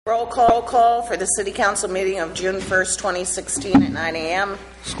Roll call for the City Council meeting of June 1st, 2016 at 9 a.m.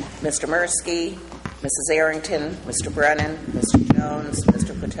 Mr. Mursky, Mrs. Arrington, Mr. Brennan, Mr. Jones,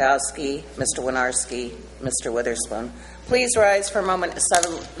 Mr. Kwiatkowski, Mr. Winarski, Mr. Witherspoon. Please rise for a moment of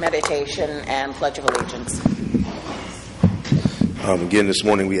silent meditation and Pledge of Allegiance. Again, this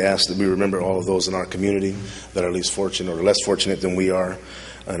morning we ask that we remember all of those in our community that are least fortunate or less fortunate than we are,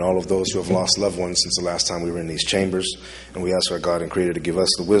 and all of those who have lost loved ones since the last time we were in these chambers. And we ask our God and Creator to give us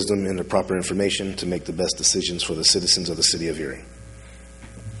the wisdom and the proper information to make the best decisions for the citizens of the city of Erie.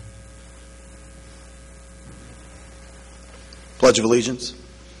 Pledge of Allegiance.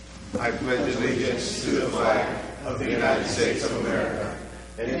 I pledge allegiance to the flag of the United States of America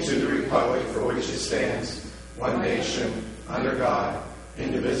and to the republic for which it stands, one nation, under God,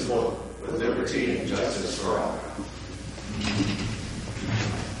 indivisible, with liberty and justice for all.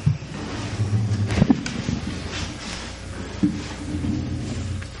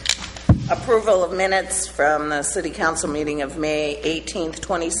 Approval of minutes from the City Council meeting of May 18th,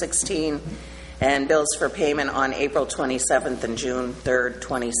 2016, and bills for payment on April 27th and June 3rd,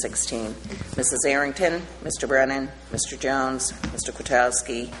 2016. Mrs. Arrington, Mr. Brennan, Mr. Jones, Mr.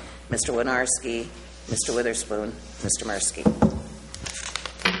 Kwiatkowski, Mr. Winarski, Mr. Witherspoon, Mr. Mursky.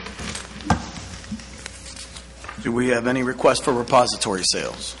 Do we have any requests for repository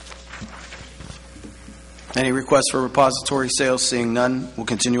sales? Any requests for repository sales? Seeing none, we'll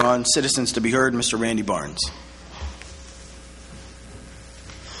continue on. Citizens to be heard, Mr. Randy Barnes.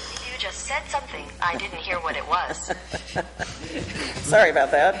 You just said something. I didn't hear what it was. Sorry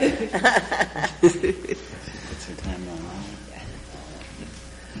about that.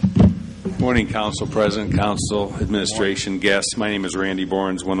 Morning, Council President, Council, Administration, guests. My name is Randy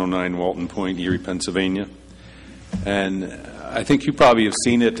Barnes, 109 Walton Point, Erie, Pennsylvania. And I think you probably have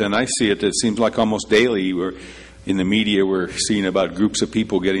seen it, and I see it. It seems like almost daily we're in the media we're seeing about groups of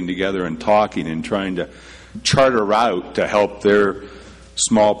people getting together and talking and trying to chart a route to help their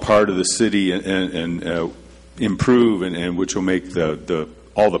small part of the city and improve, and which will make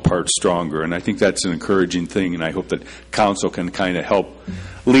all the parts stronger. And I think that's an encouraging thing, and I hope that Council can kind of help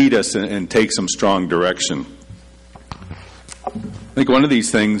lead us and take some strong direction. I think one of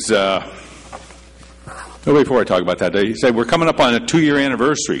these things, before I talk about that, you said we're coming up on a 2-year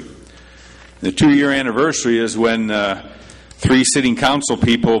anniversary. The 2-year anniversary is when 3 sitting council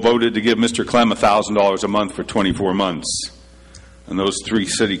people voted to give Mr. Clem $1,000 a month for 24 months. And those 3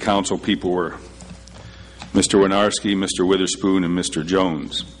 city council people were Mr. Winarski, Mr. Witherspoon, and Mr.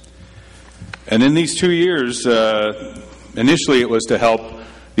 Jones. And in these 2 years, initially it was to help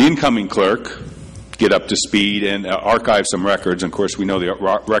the incoming clerk get up to speed and archive some records. And of course, we know the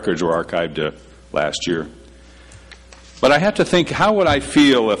records were archived last year. But I have to think, how would I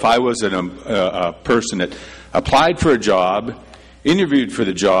feel if I was a person that applied for a job, interviewed for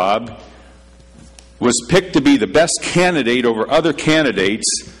the job, was picked to be the best candidate over other candidates,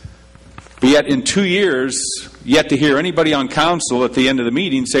 but yet in 2 years, yet to hear anybody on council at the end of the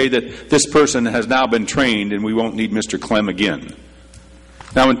meeting say that this person has now been trained and we won't need Mr. Clem again.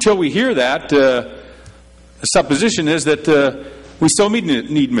 Now, until we hear that, the supposition is that we still need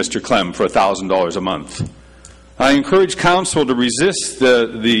Mr. Clem for $1,000 a month. I encourage council to resist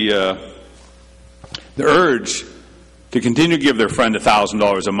the urge to continue to give their friend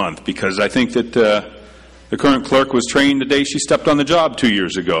 $1,000 a month, because I think that the current clerk was trained the day she stepped on the job 2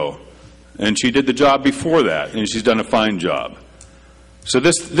 years ago, and she did the job before that, and she's done a fine job. So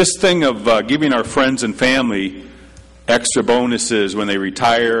this thing of giving our friends and family extra bonuses when they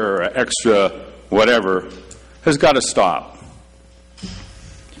retire or extra whatever has got to stop.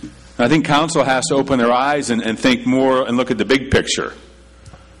 I think council has to open their eyes and think more and look at the big picture.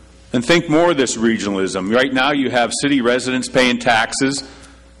 And think more of this regionalism. Right now you have city residents paying taxes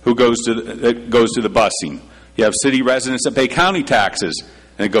that goes to the busing. You have city residents that pay county taxes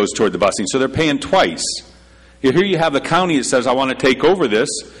and it goes toward the busing. So they're paying twice. Here you have the county that says, I want to take over this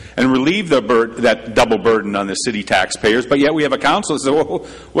and relieve that double burden on the city taxpayers, but yet we have a council that says, well,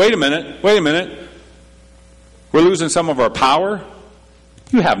 wait a minute. We're losing some of our power.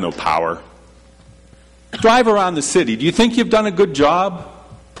 You have no power. Drive around the city. Do you think you've done a good job?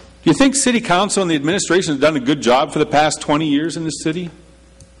 Do you think city council and the administration has done a good job for the past 20 years in this city?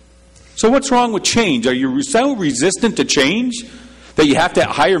 So what's wrong with change? Are you so resistant to change that you have to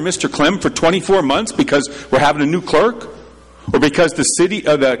hire Mr. Clem for 24 months because we're having a new clerk? Or because the city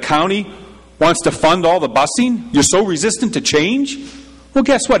or the county wants to fund all the busing? You're so resistant to change? Well,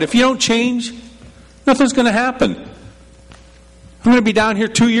 guess what? If you don't change, nothing's going to happen. I'm going to be down here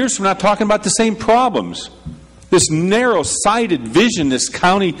 2 years from now talking about the same problems. This narrow-sighted vision this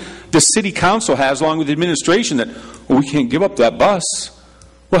city council has, along with the administration, that we can't give up that bus.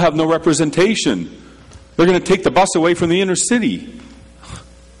 We'll have no representation. They're going to take the bus away from the inner city.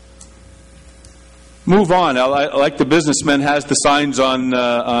 Move on. I like the businessman has the signs on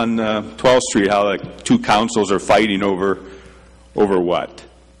 12th Street, how like two councils are fighting over what?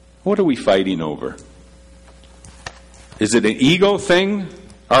 What are we fighting over? Is it an ego thing?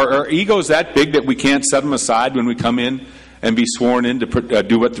 Are egos that big that we can't set them aside when we come in and be sworn in to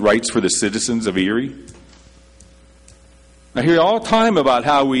do what's right for the citizens of Erie? I hear all the time about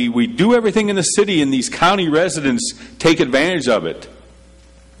how we do everything in the city and these county residents take advantage of it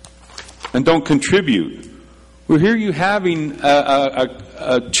and don't contribute. We hear you having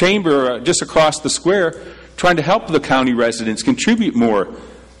a chamber just across the square trying to help the county residents contribute more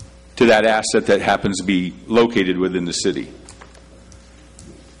to that asset that happens to be located within the city.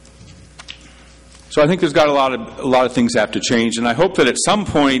 So I think there's got a lot of things have to change, and I hope that at some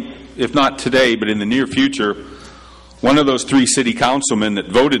point, if not today, but in the near future, one of those 3 city councilmen that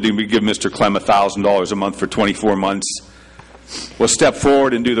voted to give Mr. Clem $1,000 a month for 24 months will step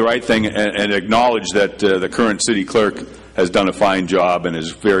forward and do the right thing and acknowledge that the current city clerk has done a fine job and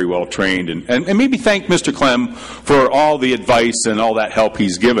is very well trained, and maybe thank Mr. Clem for all the advice and all that help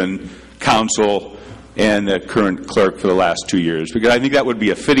he's given council and the current clerk for the last 2 years, because I think that would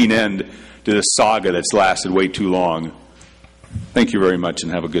be a fitting end to this saga that's lasted way too long. Thank you very much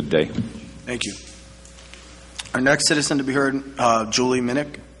and have a good day. Thank you. Our next citizen to be heard, Julie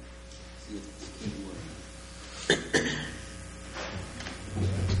Minnick.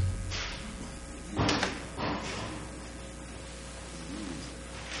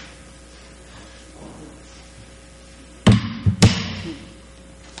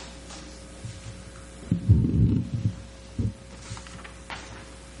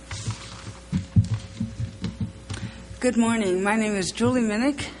 Good morning. My name is Julie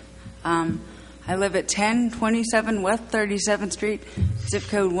Minnick. I live at 1027 West 37th Street, zip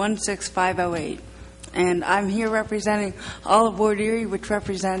code 16508. And I'm here representing all of Ward Erie, which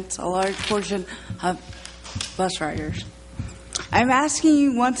represents a large portion of bus riders. I'm asking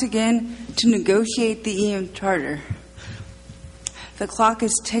you once again to negotiate the EM Charter. The clock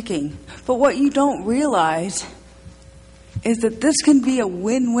is ticking. But what you don't realize is that this can be a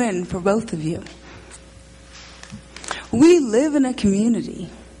win-win for both of you. We live in a community.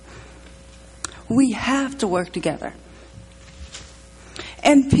 We have to work together.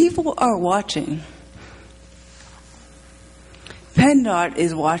 And people are watching. PennDOT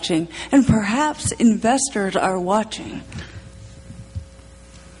is watching, and perhaps investors are watching.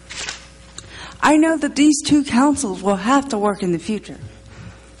 I know that these 2 councils will have to work in the future.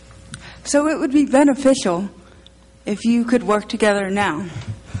 So it would be beneficial if you could work together now.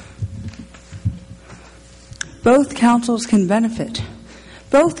 Both councils can benefit.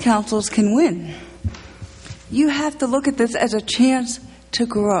 Both councils can win. You have to look at this as a chance to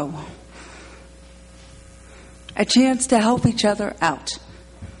grow, a chance to help each other out.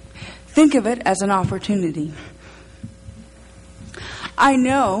 Think of it as an opportunity. I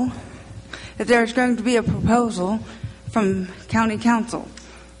know that there's going to be a proposal from County Council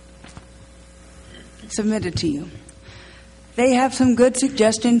submitted to you. They have some good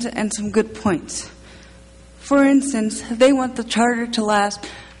suggestions and some good points. For instance, they want the charter to last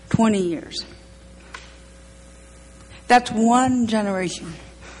 20 years. That's 1 generation.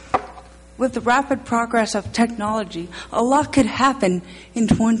 With the rapid progress of technology, a lot could happen in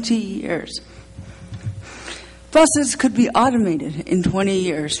 20 years. Buses could be automated in 20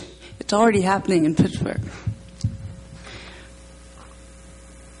 years. It's already happening in Pittsburgh.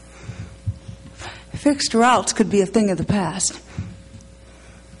 Fixed routes could be a thing of the past.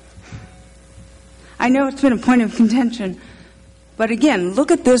 I know it's been a point of contention, but again,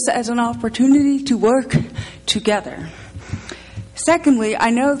 look at this as an opportunity to work together. Secondly, I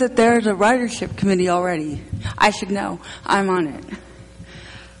know that there's a ridership committee already. I should know. I'm on it.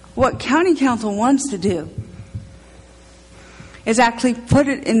 What County Council wants to do is actually put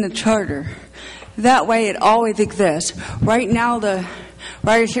it in the charter. That way it always exists. Right now the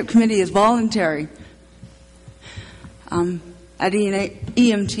ridership committee is voluntary at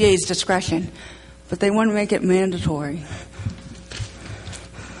EMTA's discretion, but they want to make it mandatory.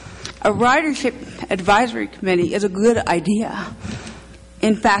 A ridership advisory committee is a good idea.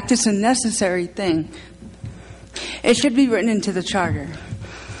 In fact, it's a necessary thing. It should be written into the charter.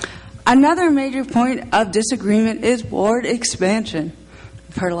 Another major point of disagreement is ward expansion.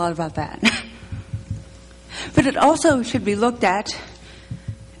 I've heard a lot about that. But it also should be looked at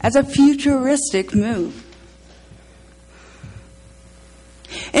as a futuristic move.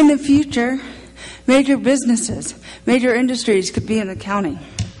 In the future, major businesses, major industries could be in the county.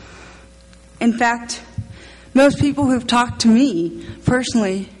 In fact, Most people who've talked to me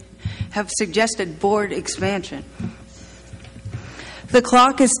personally have suggested board expansion. The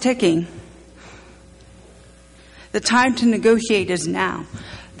clock is ticking. The time to negotiate is now.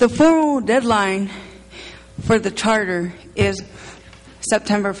 The formal deadline for the charter is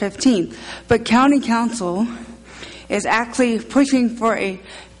September 15th, but County Council is actually pushing for a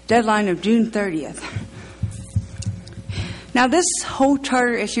deadline of June 30th. Now, this whole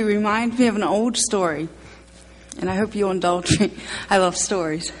charter issue reminds me of an old story, and I hope you'll indulge me. I love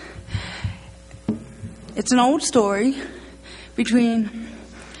stories. It's an old story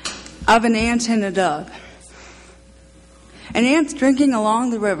of an ant and a dove. An ant's drinking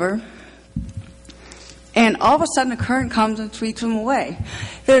along the river, and all of a sudden a current comes and sweeps him away.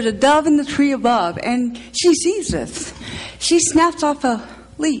 There's a dove in the tree above, and she sees this. She snaps off a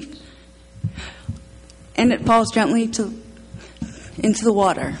leaf, and it falls gently into the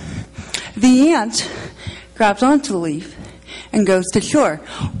water. The ant grabs onto the leaf and goes to shore.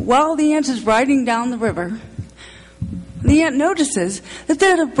 While the ant is riding down the river, the ant notices that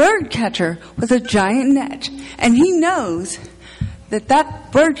there's a bird catcher with a giant net, and he knows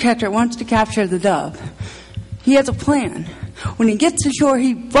that bird catcher wants to capture the dove. He has a plan. When he gets to shore,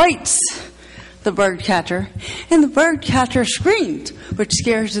 he bites the bird catcher, and the bird catcher screams, which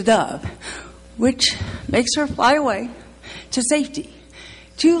scares the dove, which makes her fly away to safety.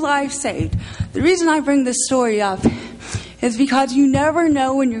 2 lives saved. The reason I bring this story up is because you never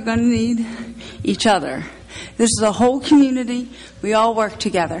know when you're going to need each other. This is a whole community. We all work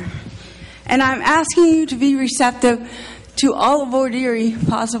together. And I'm asking you to be receptive to all of Fort Erie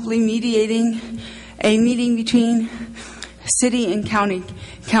possibly mediating a meeting between city and county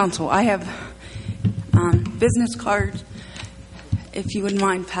council. I have business cards, if you wouldn't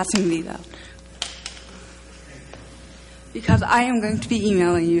mind passing these out. Because I am going to be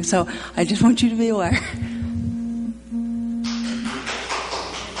emailing you, so I just want you to be aware.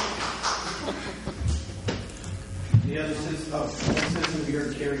 The other citizen we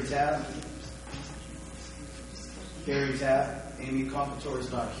heard, Carrie Tapp. Carrie Tapp. Amy Compatore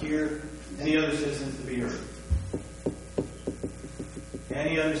is not here. Any other citizens to be heard?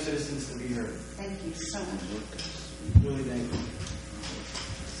 Any other citizens to be heard? Thank you so much. Really thank you.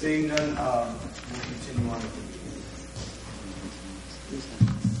 Seeing none, we'll continue on with the meeting.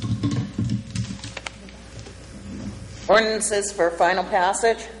 Ordinances for final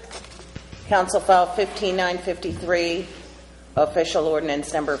passage. Council File 15953, official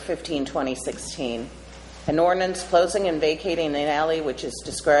ordinance number 15/2016. An ordinance closing and vacating an alley which is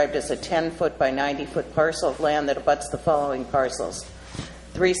described as a 10-foot by 90-foot parcel of land that abuts the following parcels: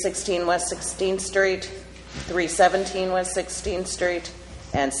 316 West 16th Street, 317 West 16th Street,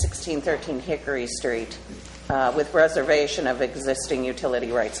 and 1613 Hickory Street, with reservation of existing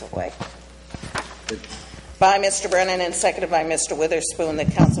utility rights-of-way. By Mr. Brennan and seconded by Mr. Witherspoon, the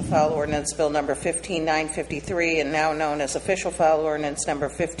Council File Ordinance Bill number 15953, and now known as Official File Ordinance number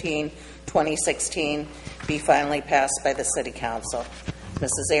 15/2016, be finally passed by the City Council.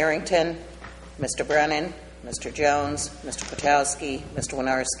 Mrs. Arrington, Mr. Brennan, Mr. Jones, Mr. Kwiatkowski, Mr.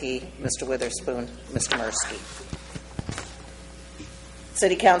 Winarski, Mr. Witherspoon, Mr. Mursky.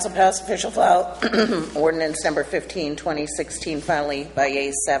 City Council passed Official File Ordinance number 15/2016 finally by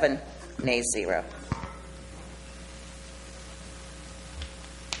yeas 7, nays 0.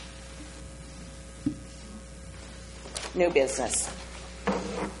 New business.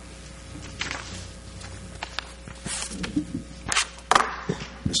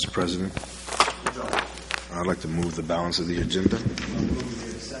 Mr. President, I'd like to move the balance of the agenda.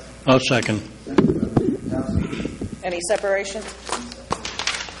 I'll second. Any separation?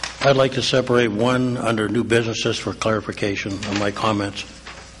 I'd like to separate one under new businesses for clarification of my comments.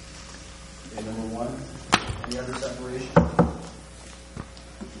 Okay, number 1. Any other separation?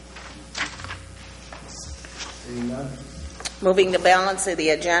 Seeing none. Moving the balance of the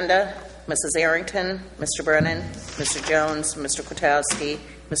agenda, Mrs. Arrington, Mr. Brennan, Mr. Jones, Mr. Kwiatkowski,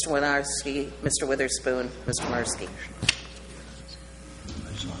 Mr. Winarski, Mr. Witherspoon, Mr. Mursky.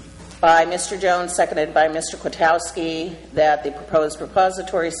 By Mr. Jones, seconded by Mr. Kwiatkowski, that the proposed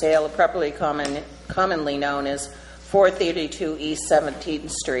repository sale, properly commonly known as 432 East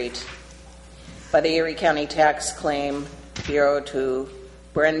 17th Street, by the Erie County Tax Claim Bureau to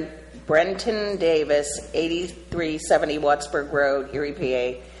Brenton Davis, 8370 Wattsburg Road, Erie,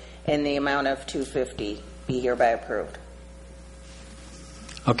 PA, in the amount of $250, be hereby approved.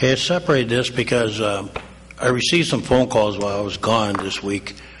 Okay, I separated this because I received some phone calls while I was gone this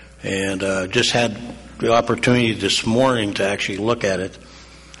week, and just had the opportunity this morning to actually look at it.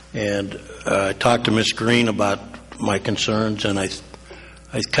 And I talked to Ms. Green about my concerns, and I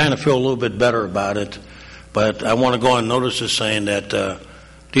kind of feel a little bit better about it. But I want to go on notice as saying that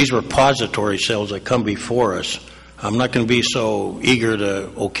these repository sales that come before us, I'm not going to be so eager to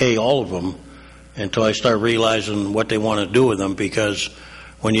okay all of them until I start realizing what they want to do with them, because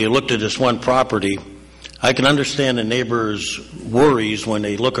when you looked at this one property, I can understand the neighbors' worries when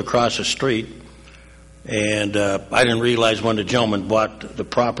they look across the street, and I didn't realize when the gentleman bought the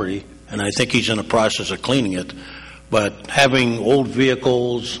property, and I think he's in the process of cleaning it, but having old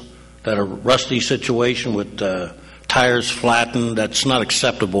vehicles that are rusty situation with tires flattened, that's not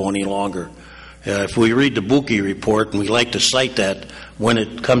acceptable any longer. If we read the Buki report, and we like to cite that when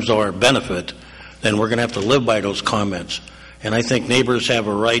it comes to our benefit, then we're going to have to live by those comments. And I think neighbors have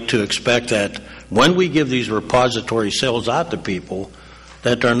a right to expect that when we give these repository sales out to people,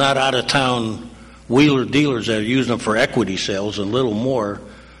 that they're not out-of-town wheeler dealers that are using them for equity sales and little more,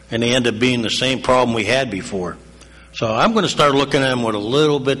 and they end up being the same problem we had before. So I'm going to start looking at them with a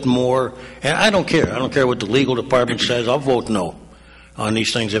little bit more, and I don't care. I don't care what the legal department says. I'll vote no on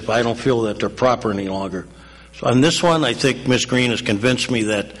these things if I don't feel that they're proper any longer. So on this one, I think Ms. Green has convinced me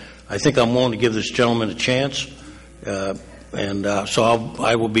that I think I'm willing to give this gentleman a chance, so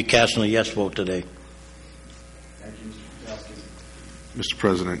I will be casting a yes vote today. Thank you, Mr. Kwiatkowski. Mr.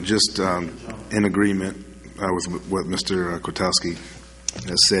 President, just in agreement with what Mr. Kwiatkowski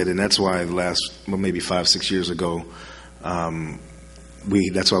has said, and that's why maybe 5-6 years ago,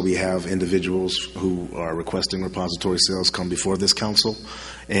 that's why we have individuals who are requesting repository sales come before this council,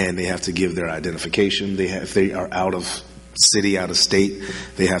 and they have to give their identification. If they are out of city, out of state,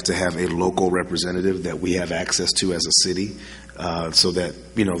 they have to have a local representative that we have access to as a city, so that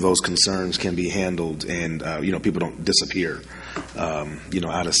those concerns can be handled, and people don't disappear,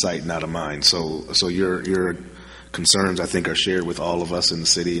 out of sight and out of mind. So your concerns, I think, are shared with all of us in the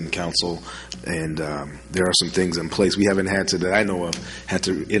city and council, and there are some things in place. We haven't had to, that I know of, had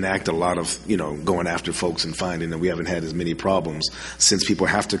to enact a lot of, going after folks and finding that we haven't had as many problems since people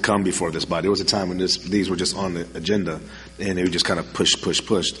have to come before this body. There was a time when these were just on the agenda, and they were just kind of pushed,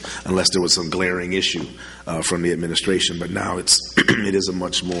 unless there was some glaring issue from the administration. But now it is a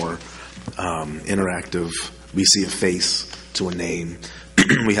much more interactive, we see a face to a name.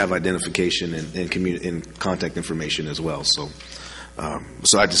 We have identification and contact information as well. So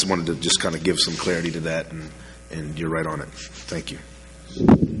I just wanted to just kind of give some clarity to that, and you're right on it. Thank you.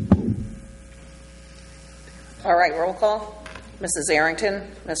 All right, roll call. Mrs. Arrington,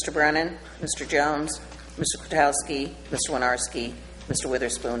 Mr. Brennan, Mr. Jones, Mr. Kwiatkowski, Mr. Winarski, Mr.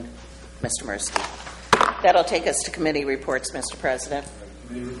 Witherspoon, Mr. Mirsky. That'll take us to committee reports, Mr. President.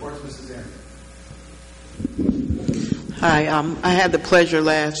 Committee reports, Mrs. Arrington. Hi, I had the pleasure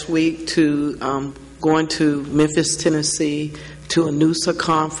last week to going to Memphis, Tennessee, to a NUSA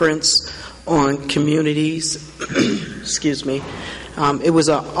conference on communities. Excuse me. It was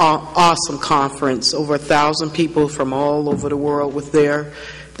an awesome conference. Over 1,000 people from all over the world were there.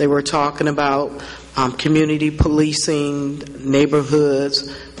 They were talking about community policing, neighborhoods,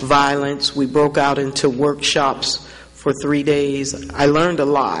 violence. We broke out into workshops for 3 days. I learned a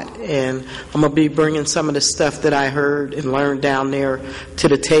lot, and I'm going to be bringing some of the stuff that I heard and learned down there to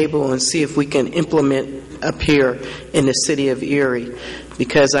the table and see if we can implement up here in the city of Erie,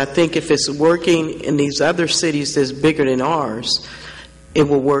 because I think if it's working in these other cities that's bigger than ours, it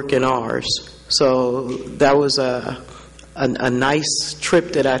will work in ours. So that was a nice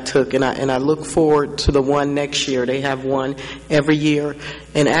trip that I took, and I look forward to the one next year. They have one every year,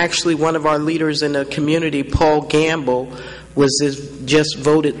 and actually one of our leaders in the community, Paul Gamble, was just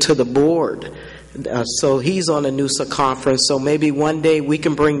voted to the board. So he's on a NUSA conference, so maybe one day we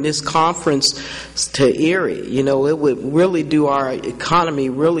can bring this conference to Erie. It would really do our economy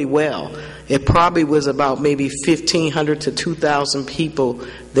really well. It probably was about maybe 1,500 to 2,000 people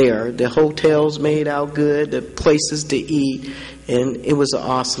there. The hotels made out good, the places to eat, and it was an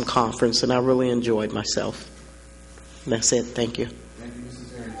awesome conference, and I really enjoyed myself. That's it. Thank you. Thank you,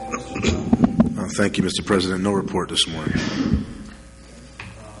 Mrs. Arrington. Thank you, Mr. President. No report this morning.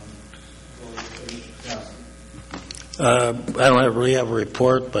 I don't really have a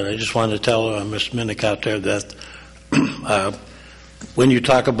report, but I just wanted to tell Ms. Minnick out there that when you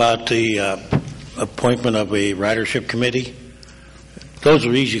talk about the appointment of a ridership committee, those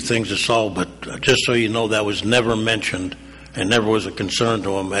are easy things to solve, but just so you know, that was never mentioned and never was a concern to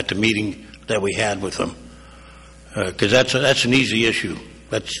them at the meeting that we had with them, because that's an easy issue.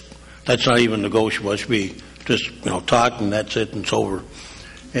 That's not even negotiable. It should be just talk, and that's it, and it's over.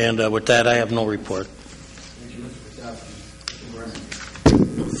 And with that, I have no report.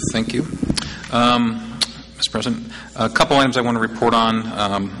 Thank you. Mr. President, a couple items I want to report on.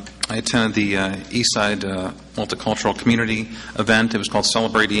 I attended the Eastside Multicultural Community event. It was called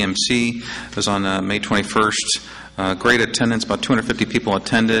Celebrate EMC. It was on May 21st. Great attendance, about 250 people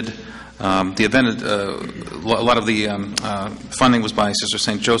attended. The event, a lot of the funding was by Sister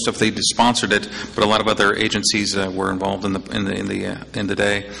St. Joseph. They sponsored it, but a lot of other agencies were involved in the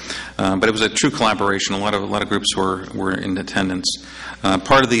day. But it was a true collaboration. A lot of groups were in attendance.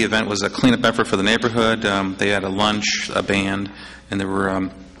 Part of the event was a cleanup effort for the neighborhood. They had a lunch, a band, and there were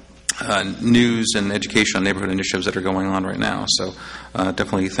news and education on neighborhood initiatives that are going on right now. So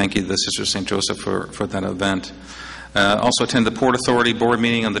definitely thank you to the Sister St. Joseph for that event. Also attended the Port Authority board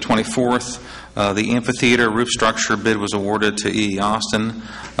meeting on the 24th. The amphitheater roof structure bid was awarded to E. Austin,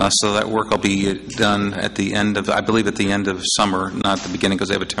 so that work will be done at the end of, I believe, at the end of summer, not at the beginning, because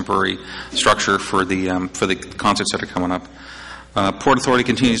they have a temporary structure for the concerts that are coming up. Port Authority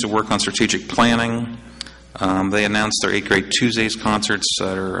continues to work on strategic planning. They announced their 8th grade Tuesdays concerts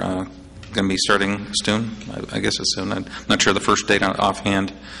that are going to be starting soon. I guess it's soon. I'm not sure the first date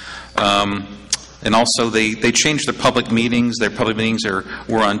offhand. And also, they changed their public meetings. Their public meetings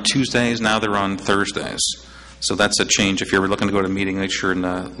were on Tuesdays. Now they're on Thursdays. So that's a change. If you're looking to go to a meeting, make sure and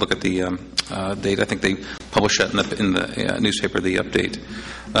look at the date. I think they publish that in the newspaper, the update.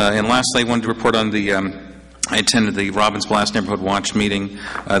 And lastly, I wanted to report on I attended the Robbins Blast Neighborhood Watch meeting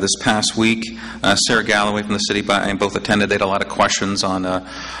this past week. Sarah Galloway from the city and both attended. They had a lot of questions on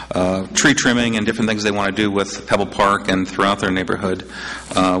tree trimming and different things they want to do with Pebble Park and throughout their neighborhood.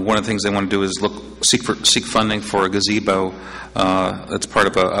 One of the things they want to do is seek funding for a gazebo. That's part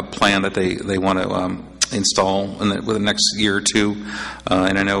of a plan that they want to install within the next year or two.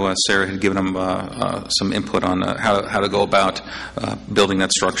 And I know Sarah had given them some input on how to go about building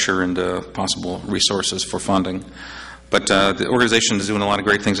that structure and possible resources for funding. But the organization is doing a lot of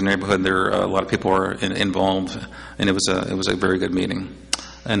great things in the neighborhood. There are a lot of people are involved, and it was a very good meeting.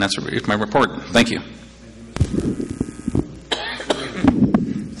 And that's my report. Thank you.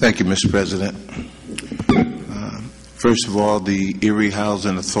 Thank you, Mr. President. First of all, the Erie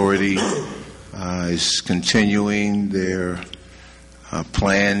Housing Authority is continuing their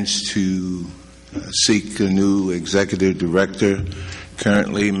plans to seek a new executive director.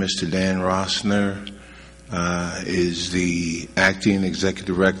 Currently, Mr. Dan Rossner is the acting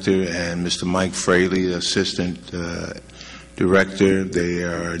executive director, and Mr. Mike Fraley, assistant director. They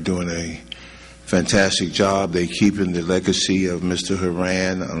are doing a fantastic job. They're keeping the legacy of Mr.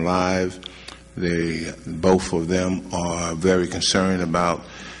 Horan alive. Both of them are very concerned about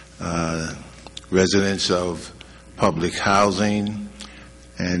residents of public housing,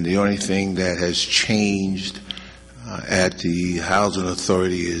 and the only thing that has changed at the Housing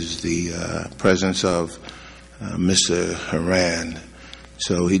Authority is the presence of Mr. Horan.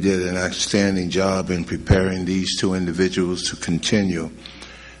 So he did an outstanding job in preparing these two individuals to continue.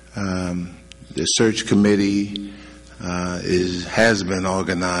 The search committee has been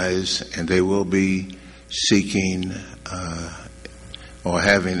organized, and they will be seeking or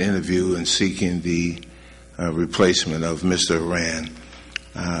having an interview and seeking the replacement of Mr. Horan.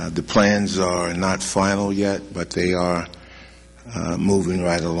 The plans are not final yet, but they are moving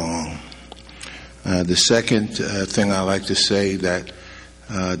right along. The second thing I'd like to say that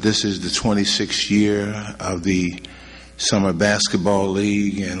this is the 26th year of the Summer Basketball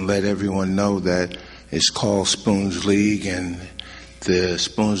League, and let everyone know that it's called Spoons League, and the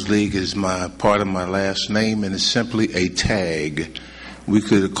Spoons League is part of my last name, and it's simply a tag. We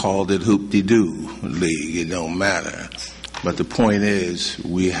could have called it Hoop-de-Doo League. It don't matter. But the point is,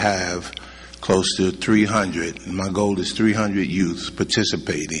 we have close to 300. My goal is 300 youths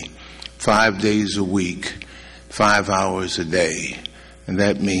participating 5 days a week, 5 hours a day. And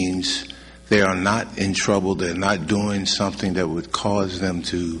that means they are not in trouble. They're not doing something that would cause them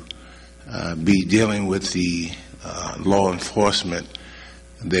to be dealing with the law enforcement.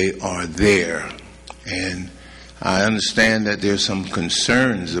 They are there. And I understand that there's some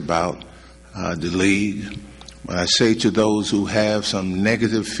concerns about the league, but I say to those who have some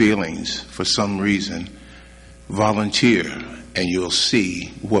negative feelings for some reason, volunteer, and you'll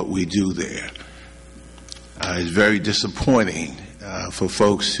see what we do there. It's very disappointing for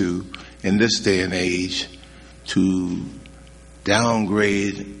folks who, in this day and age, to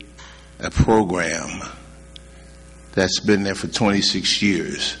downgrade a program that's been there for 26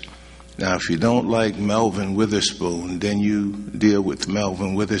 years. Now, if you don't like Melvin Witherspoon, then you deal with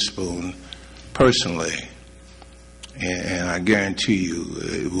Melvin Witherspoon personally. And I guarantee you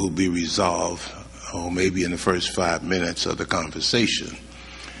it will be resolved, or maybe in the first 5 minutes of the conversation.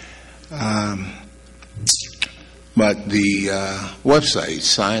 But the website,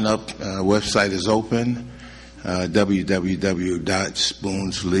 sign up, website is open.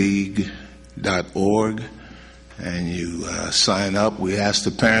 www.spoonsleague.org, and you sign up. We ask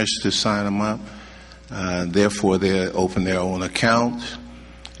the parents to sign them up. Therefore, they open their own account,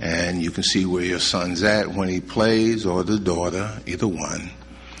 and you can see where your son's at when he plays, or the daughter, either one.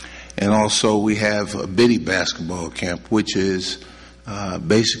 And also, we have a Biddy basketball camp, which is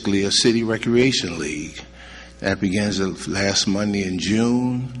basically a city recreation league. That begins last Monday in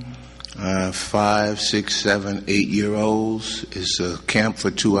June. 5, 6, 7, 8-year-olds. It's a camp for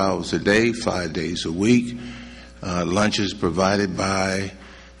 2 hours a day, 5 days a week. Lunch is provided by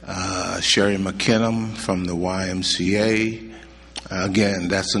Sherry McKinnon from the YMCA. Again,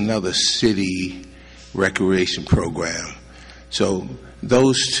 that's another city recreation program. So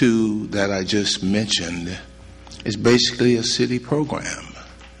those two that I just mentioned is basically a city program,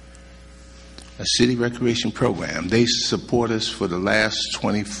 a city recreation program. They support us for the last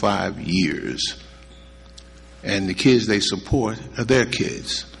 25 years. And the kids they support are their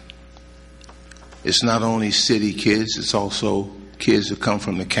kids. It's not only city kids, it's also kids that come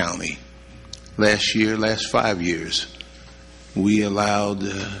from the county. Last 5 years, we allowed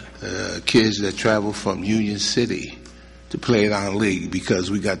kids that travel from Union City to play in our league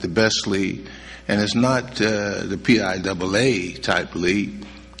because we got the best league. And it's not the PIAA type league.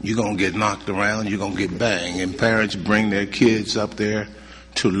 You're going to get knocked around, you're going to get banged. And parents bring their kids up there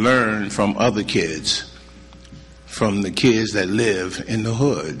to learn from other kids, from the kids that live in the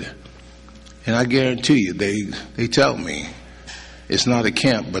hood. And I guarantee you, they tell me it's not a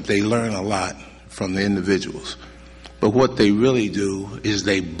camp, but they learn a lot from the individuals. But what they really do is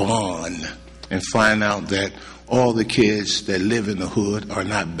they bond and find out that all the kids that live in the hood are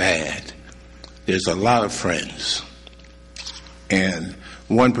not bad. There's a lot of friends. And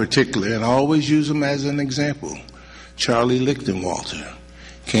one particular, and I always use him as an example, Charlie Lichtenwalter,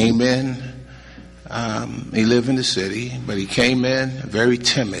 came in, he lived in the city, but he came in very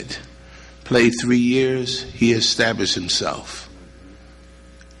timid, played 3 years, he established himself.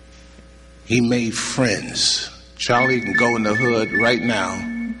 He made friends. Charlie can go in the hood right now,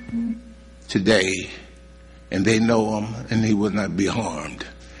 today, and they know him, and he would not be harmed.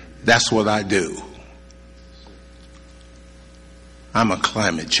 That's what I do. I'm a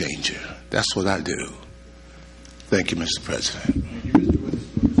climate changer. That's what I do. Thank you, Mr. President.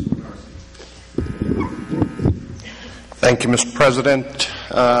 Thank you, Mr. President.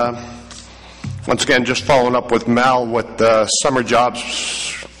 Once again, just following up with Mel with the Summer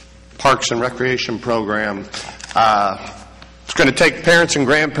Jobs Parks and Recreation Program. It's going to take parents and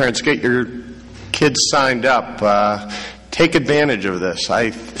grandparents to get your kids signed up. Take advantage of this.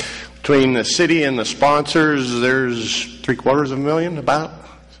 Between the city and the sponsors, there's $750,000, about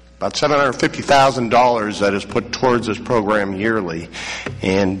 $750,000 that is put towards this program yearly.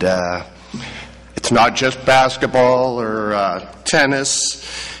 And it's not just basketball or tennis.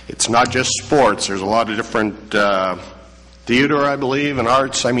 It's not just sports. There's a lot of different theater, I believe, and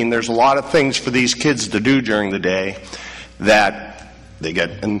arts. I mean, there's a lot of things for these kids to do during the day that they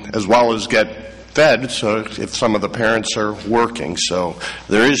get, and as well as get fed, so if some of the parents are working. So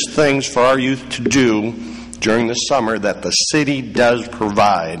there is things for our youth to do during the summer that the city does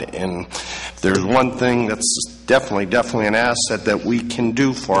provide. And if there's one thing that's definitely an asset that we can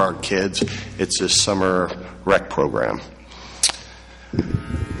do for our kids, it's this summer rec program.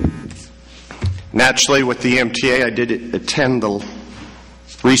 Naturally, with the EMTA, I did attend the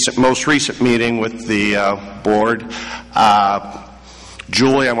most recent meeting with the board.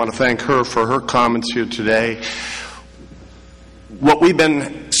 Julie, I want to thank her for her comments here today.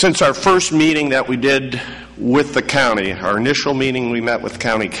 Since our first meeting that we did with the county, our initial meeting we met with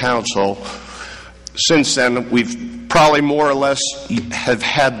county council, since then we've probably more or less have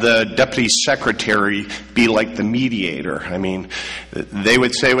had the deputy secretary be like the mediator. I mean, they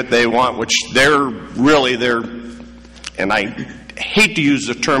would say what they want, which they're, and I hate to use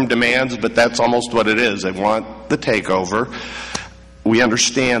the term demands, but that's almost what it is. They want the takeover. We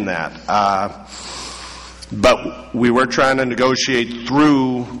understand that. But we were trying to negotiate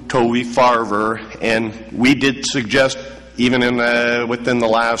through Toby Farver, and we did suggest, even within the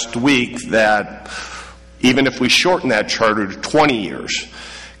last week, that even if we shorten that charter to 20 years,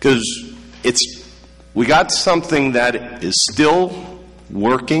 because we got something that is still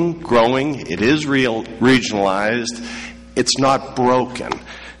working, growing, it is regionalized, it's not broken.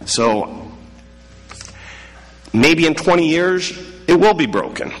 So maybe in 20 years, it will be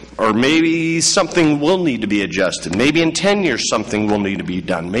broken, or maybe something will need to be adjusted. Maybe in 10 years something will need to be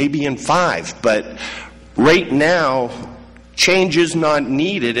done, maybe in 5. But right now, change is not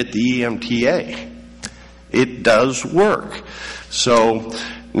needed at the EMTA. It does work. So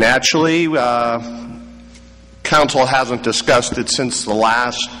naturally, council hasn't discussed it since the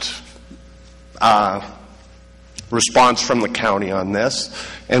last response from the county on this,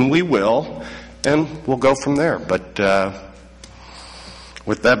 and we will, and we'll go from there. But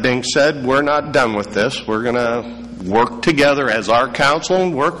with that being said, we're not done with this. We're going to work together as our council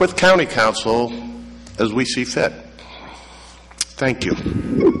and work with county council as we see fit. Thank you.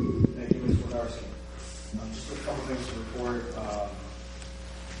 Thank you, Ms. Wodowski. Just a couple things to report.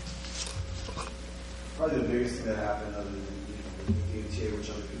 Probably the biggest thing that happened, other than the ETA, which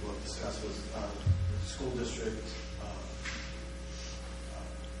other people have discussed, was the school district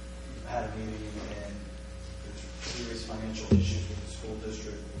had a meeting, and there's serious financial issues with the school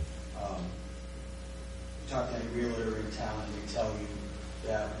district. You talk to any realtor in town, and they tell you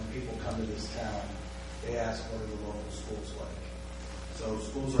that when people come to this town, they ask, what are the local schools like? So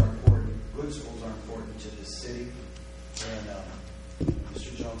schools are important. Good schools are important to this city, and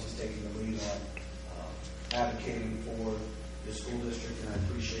Mr. Jones is taking the lead on advocating for the school district, and I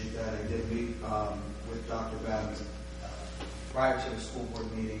appreciate that. I did meet with Dr. Babbitt prior to the school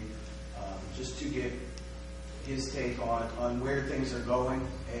board meeting just to get his take on where things are going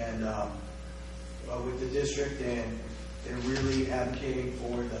and with the district, and they're really advocating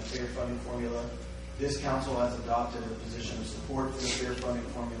for the fair funding formula. This council has adopted a position of support for the fair funding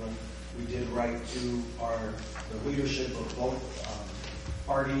formula. We did write to the leadership of both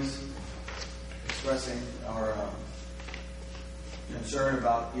parties expressing our concern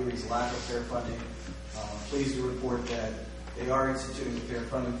about Erie's lack of fair funding. Pleased to report that they are instituting the fair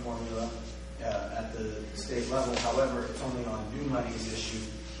funding formula at the state level. However, it's only on new monies issued,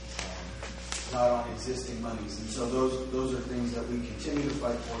 not on existing monies. And so those are things that we continue to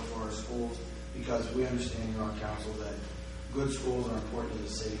fight for our schools, because we understand in our council that good schools are important to the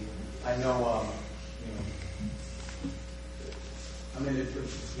city. I know, I'm in a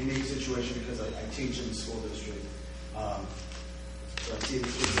unique situation because I teach in the school district. So I see the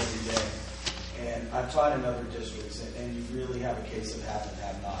kids every day. And I've taught in other districts, and you really have a case of have and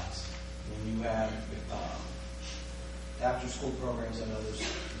have-nots. When you have after-school programs in other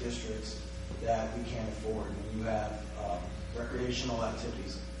districts that we can't afford, when you have recreational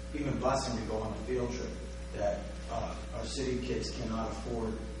activities, even busing to go on a field trip that our city kids cannot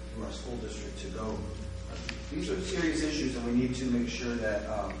afford through our school district to go. These are serious issues, and we need to make sure that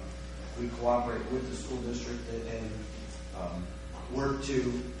we cooperate with the school district and work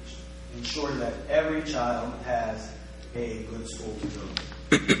to ensure that every child has a good school to go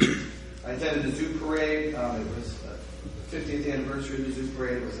to. I attended the zoo parade. It was the 50th anniversary of the zoo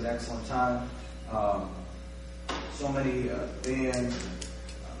parade. It was an excellent time. So many bands,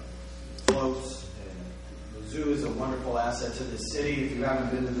 floats, and the zoo is a wonderful asset to the city. If you haven't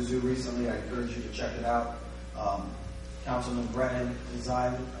been to the zoo recently, I encourage you to check it out. Councilman Brennan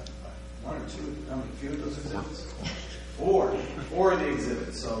designed one or two, how many, few of those exhibits? Four of the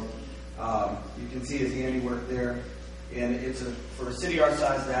exhibits. So you can see his handiwork there. And for a city our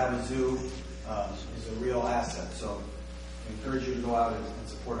size to have a zoo is a real asset. So I encourage you to go out and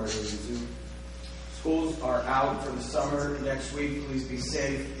support our daily zoo. Schools are out for the summer next week. Please be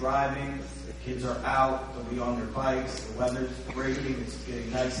safe driving. Kids are out. They'll be on their bikes. The weather's breaking. It's getting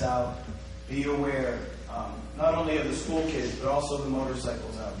nice out. Be aware, not only of the school kids, but also the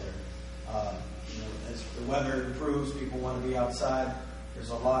motorcycles out there. As the weather improves, people want to be outside.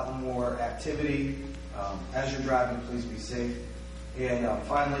 There's a lot more activity. As you're driving, please be safe. And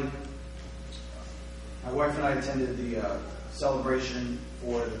finally, my wife and I attended the celebration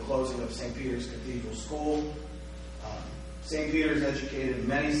for the closing of St. Peter's Cathedral School. St. Peter's educated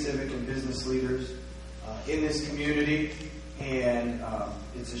many civic and business leaders in this community, and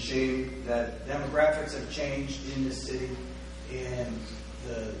it's a shame that demographics have changed in this city, and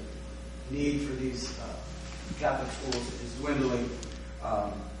the need for these Catholic schools is dwindling.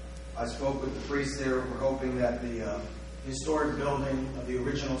 I spoke with the priest there. We're hoping that the historic building of the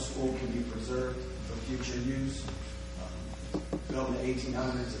original school can be preserved for future use. Built in the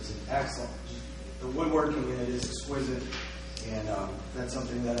 1800s, it's an excellent. The woodworking in it is exquisite, and that's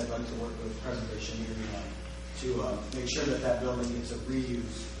something that I'd like to work with Preservation Erie on to make sure that building gets a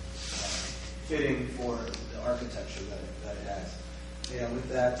reuse fitting for the architecture that it has. And with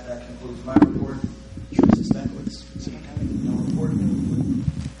that concludes my report. Teresa Stenkwitz. No report.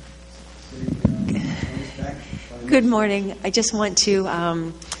 Good morning. I just want to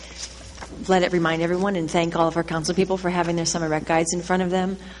remind everyone and thank all of our council people for having their summer rec guides in front of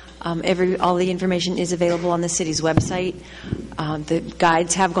them. All the information is available on the city's website. The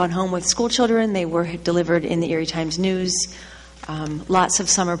guides have gone home with school children. They were delivered in the Erie Times News. Lots of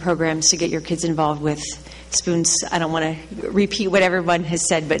summer programs to get your kids involved with. Spoons, I don't want to repeat what everyone has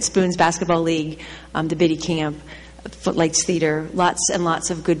said, but Spoons Basketball League, the Biddy Camp, Footlights Theater, lots and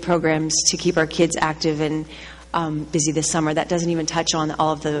lots of good programs to keep our kids active and busy this summer. That doesn't even touch on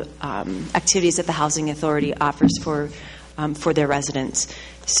all of the activities that the Housing Authority offers for their residents.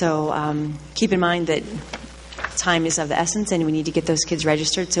 So keep in mind that time is of the essence, and we need to get those kids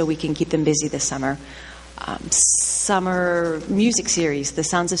registered so we can keep them busy this summer. Summer music series, the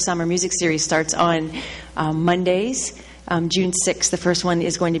Sounds of Summer music series starts on Mondays, June 6th. The first one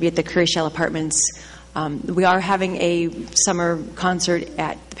is going to be at the Curry Shell Apartments. We are having a summer concert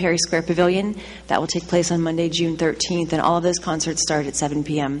at the Perry Square Pavilion. That will take place on Monday, June 13th, and all of those concerts start at 7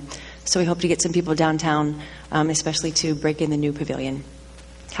 p.m. So we hope to get some people downtown, especially to break in the new pavilion.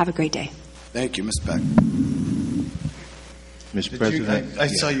 Have a great day. Thank you, Ms. Beck. Mr. President? I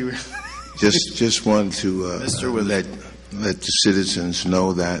saw you. Just wanted to let the citizens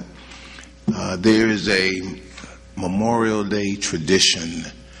know that there is a Memorial Day tradition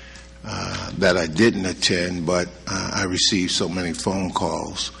that I didn't attend, but I received so many phone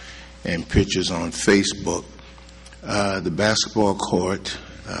calls and pictures on Facebook. The basketball court,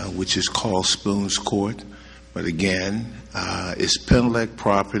 which is called Spoons Court, but again, it's Penelec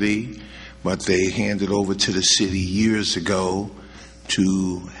property, but they handed over to the city years ago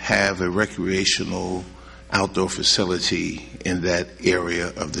to have a recreational outdoor facility in that area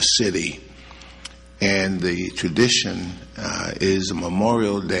of the city. And the tradition is a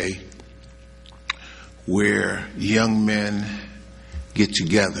Memorial Day where young men get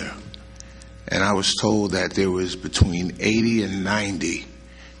together. And I was told that there was between 80 and 90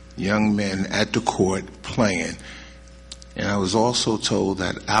 young men at the court playing. And I was also told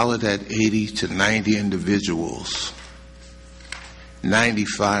that out of that 80 to 90 individuals,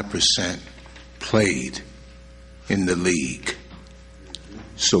 95% played in the league.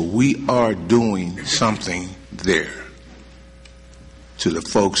 So we are doing something there to the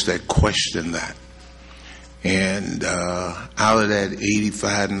folks that question that. And out of that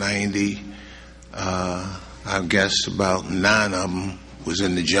 85, 90, I guess about 9 of them was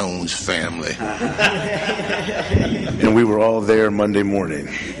in the Jones family. And we were all there Monday morning.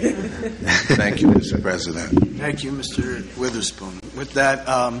 Thank you, Mr. President. Thank you, Mr. Witherspoon. With that,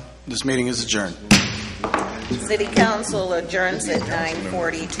 this meeting is adjourned. City Council adjourns at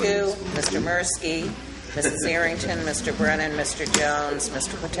 9:42. Mr. Mirsky, Mrs. Arrington, Mr. Brennan, Mr. Jones,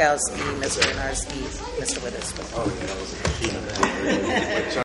 Mr. Potowski, Mr. Narski, Mr. Witherspoon.